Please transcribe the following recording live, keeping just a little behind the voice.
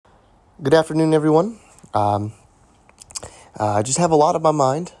Good afternoon, everyone. I just have a lot on my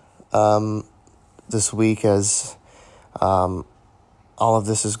mind this week as all of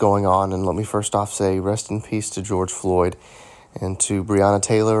this is going on. And let me first off say rest in peace to George Floyd and to Breonna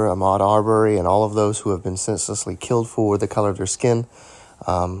Taylor, Ahmaud Arbery, and all of those who have been senselessly killed for the color of their skin.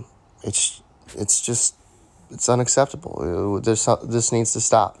 It's unacceptable. This needs to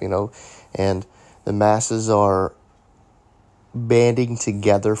stop, and the masses are banding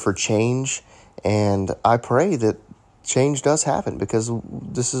together for change, and I pray that change does happen because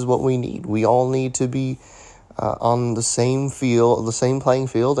this is what we need. We all need to be on the same playing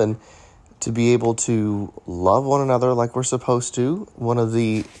field, and to be able to love one another like we're supposed to. One of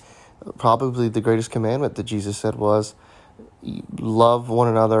probably the greatest commandment that Jesus said was, love one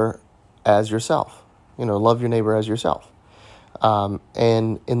another as yourself. Love your neighbor as yourself.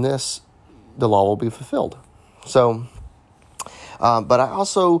 And in this, the law will be fulfilled. So, but I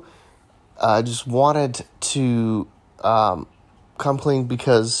also just wanted to come clean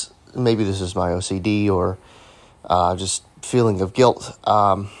because maybe this is my OCD or just feeling of guilt.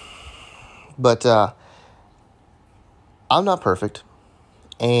 But I'm not perfect,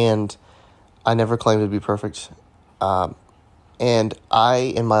 and I never claimed to be perfect. And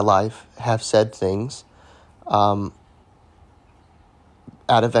I, in my life, have said things out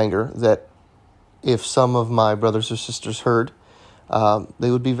of anger that if some of my brothers or sisters heard, they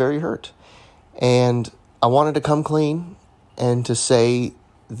would be very hurt. And I wanted to come clean and to say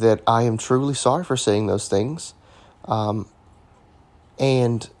that I am truly sorry for saying those things. And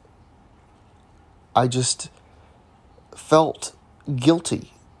I just felt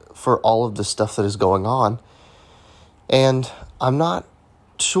guilty for all of the stuff that is going on. And I'm not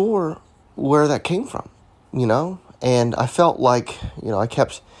sure where that came from, And I felt like, I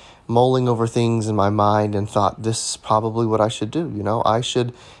kept mulling over things in my mind and thought, this is probably what I should do. I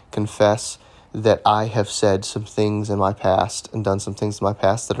should confess that I have said some things in my past and done some things in my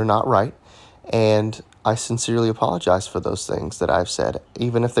past that are not right. And I sincerely apologize for those things that I've said.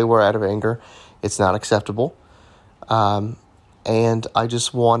 Even if they were out of anger, it's not acceptable. And I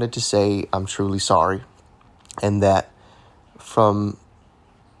just wanted to say I'm truly sorry. And that from,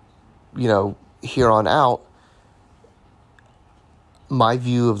 here on out, my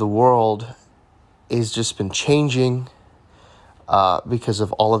view of the world has just been changing because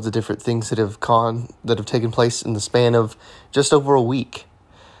of all of the different things that have taken place in the span of just over a week.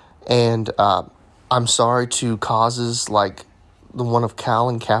 And I'm sorry to causes like the one of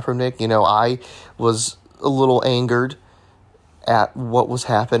Colin Kaepernick. I was a little angered at what was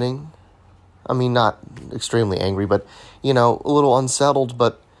happening. I mean, not extremely angry, but, a little unsettled.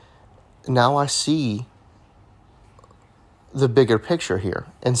 But now I see the bigger picture here.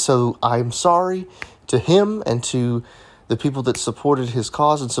 And so I'm sorry to him and to the people that supported his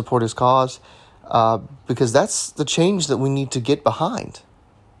cause and support his cause, because that's the change that we need to get behind,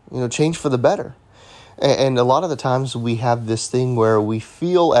 change for the better. And a lot of the times we have this thing where we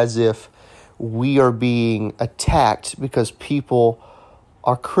feel as if we are being attacked because people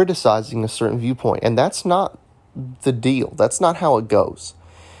are criticizing a certain viewpoint. And that's not the deal. That's not how it goes.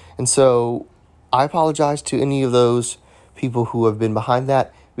 And so I apologize to any of those people who have been behind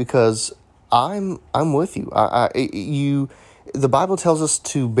that, because I'm with you. The Bible tells us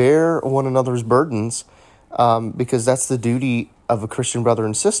to bear one another's burdens, because that's the duty of a Christian brother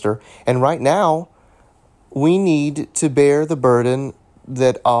and sister. And right now, we need to bear the burden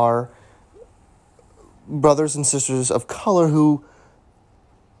that our brothers and sisters of color who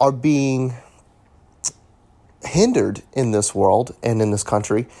are being hindered in this world and in this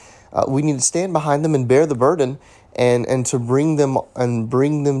country. We need to stand behind them and bear the burden, and to bring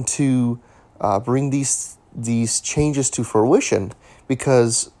these changes to fruition,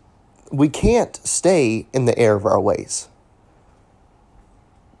 because we can't stay in the error of our ways.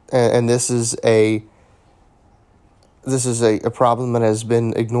 And this is a problem that has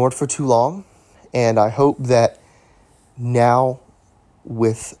been ignored for too long. And I hope that now,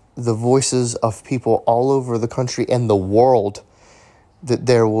 with the voices of people all over the country and the world, that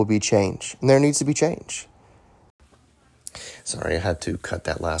there will be change. And there needs to be change. Sorry, I had to cut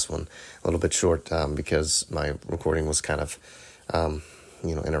that last one a little bit short because my recording was kind of,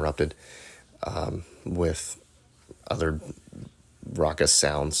 interrupted with other raucous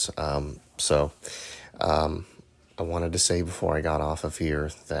sounds. So I wanted to say before I got off of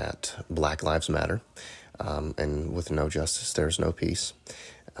here that Black Lives Matter, and with no justice, there's no peace.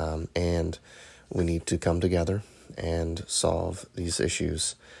 And we need to come together and solve these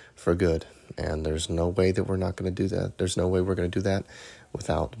issues for good. And there's no way that we're not going to do that. There's no way we're going to do that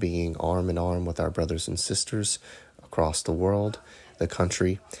without being arm in arm with our brothers and sisters across the world, the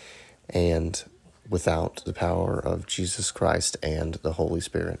country, and without the power of Jesus Christ and the Holy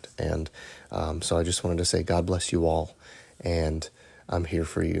Spirit. And so I just wanted to say God bless you all, and I'm here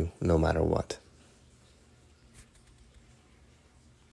for you no matter what.